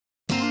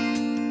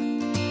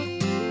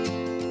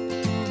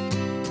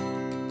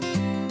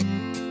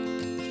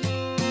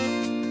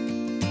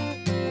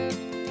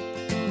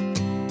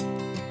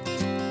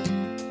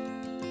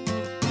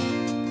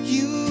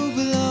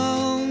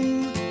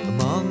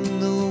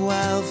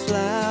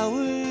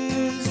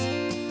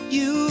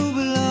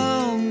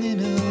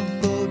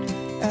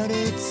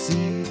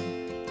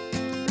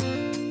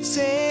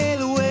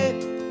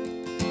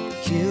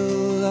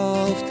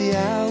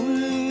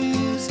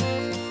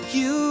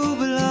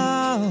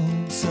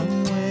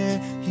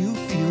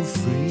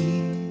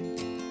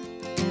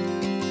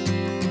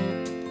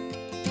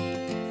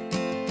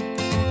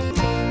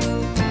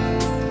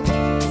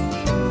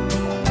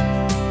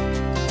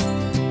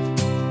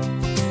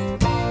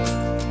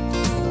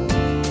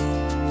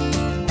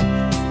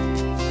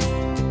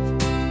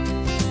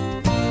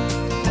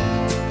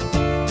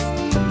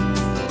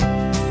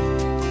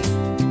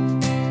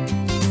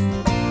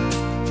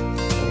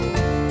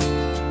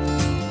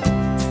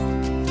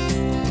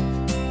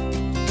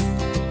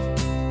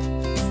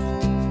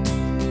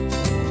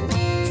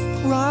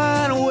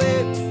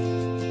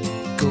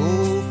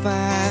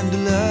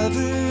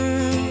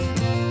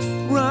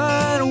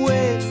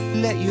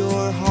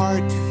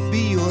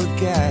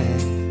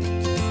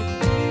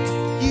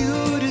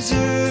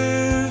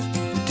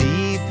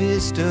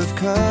taste of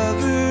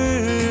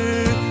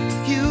cover.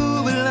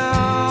 You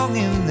belong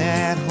in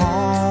that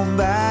home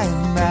by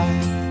and by.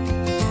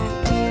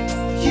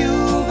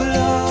 You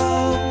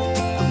belong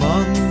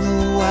among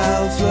the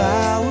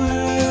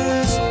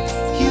wildflowers.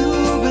 You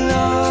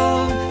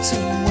belong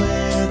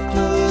somewhere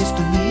close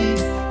to me,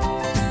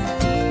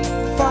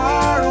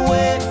 far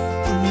away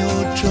from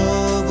your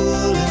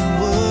trouble and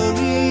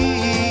worry.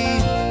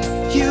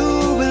 You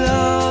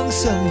belong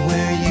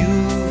somewhere you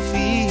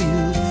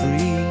feel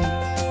free.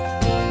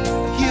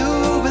 You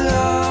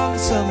belong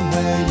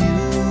somewhere you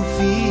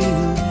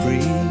feel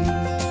free.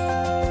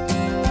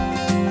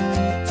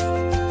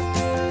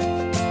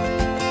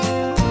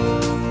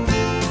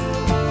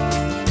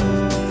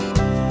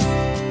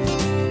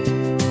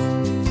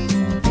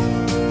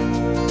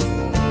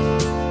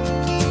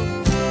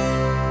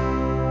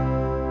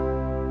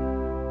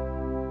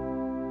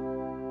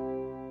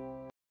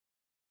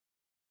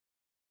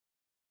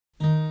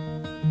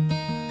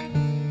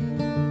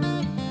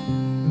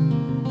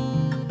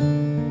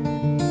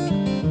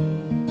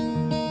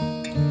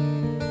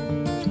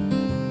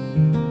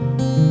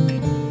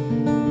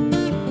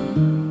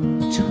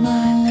 Took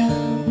my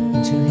love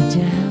until you're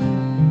down.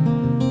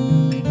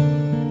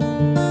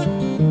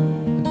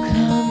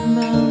 Climb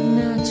out,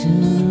 now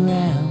turn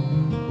around.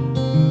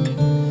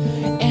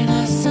 And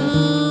I saw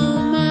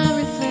my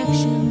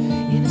reflection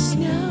in the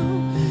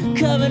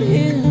snow-covered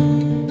hill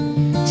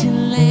till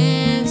the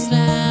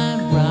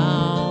landslide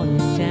brought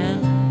it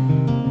down.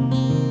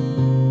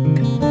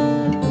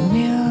 A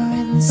mirror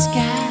in the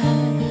sky,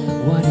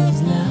 what is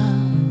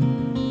love?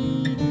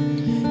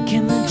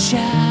 Can the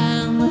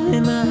child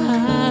within my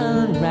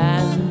heart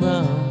rise and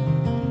run?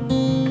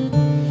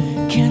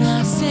 Can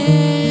I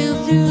sail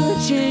through the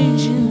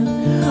changing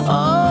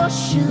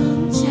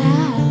ocean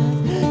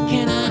tide?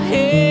 Can I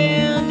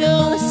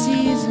handle the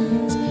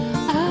seasons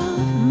of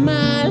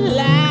my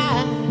life?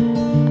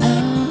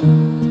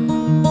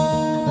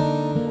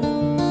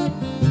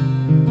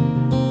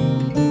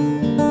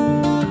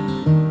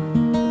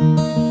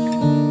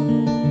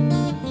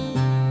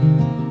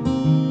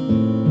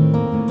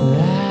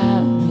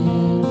 I've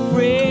been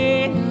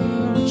afraid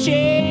of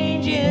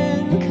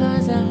changing,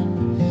 'cause I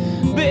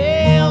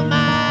built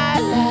my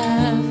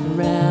life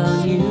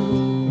around you.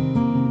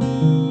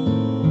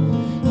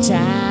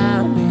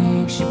 Time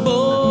makes you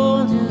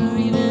bolder,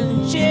 even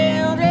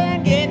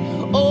children get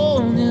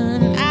older,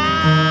 and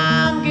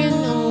I'm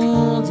getting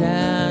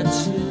older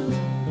too.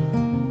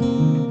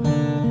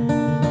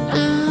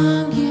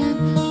 I'm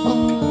getting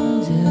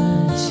older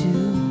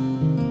too.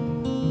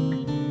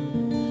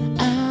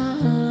 I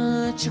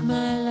took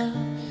my love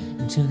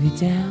and took it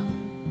down.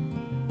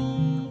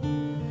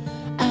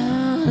 I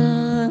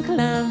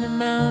climbed the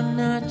mountain,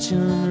 I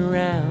turned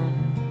around.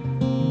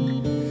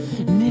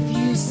 And if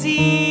you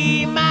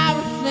see my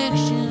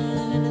reflection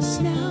in the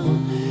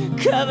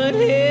snow-covered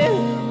hill,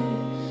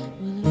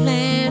 well, the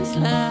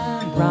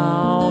landslide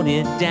brought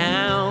it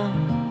down.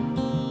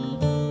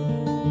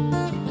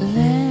 The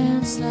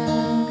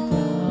landslide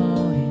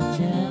brought it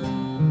down.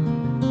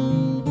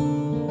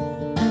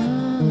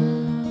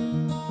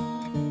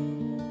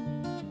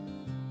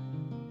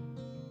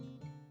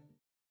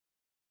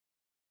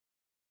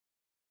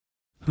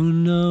 Who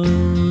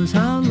knows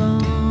how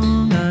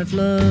long I've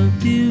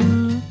loved you?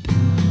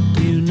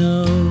 You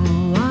know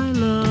I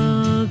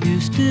love you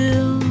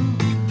still.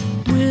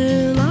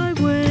 Will I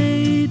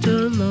wait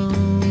a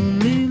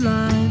lonely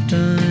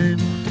lifetime?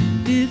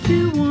 If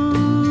you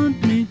want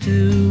me to,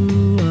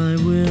 I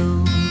will.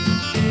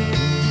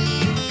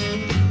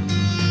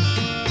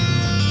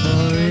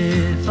 Or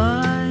if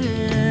I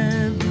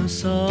ever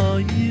saw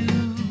you,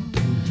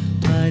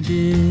 I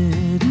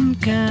didn't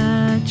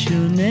catch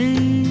your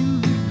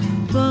name,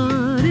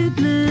 but it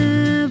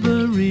never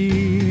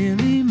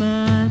really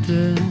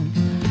mattered.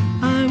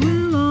 I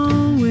will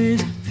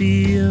always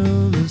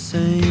feel the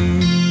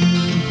same.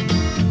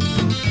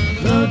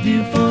 Love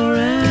you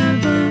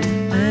forever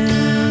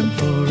and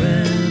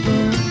forever.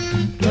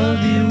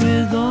 Love you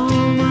with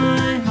all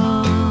my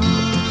heart.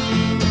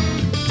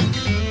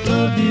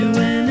 Love you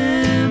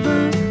whenever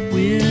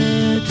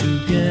we're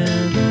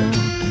together.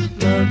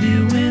 Love you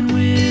when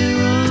we're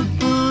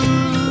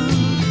apart.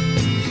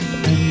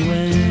 And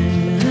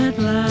when at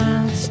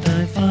last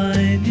I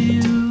find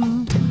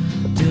you,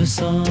 your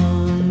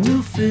song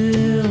will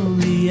fill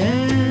the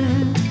air.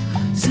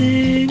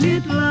 Sing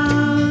it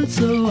loud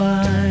so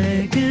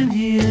I can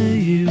hear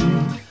you.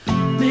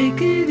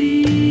 Make it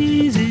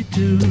easy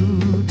to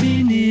be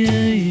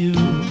near you.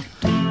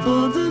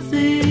 For the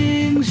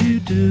things you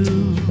do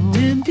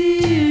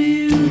endear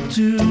you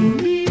too.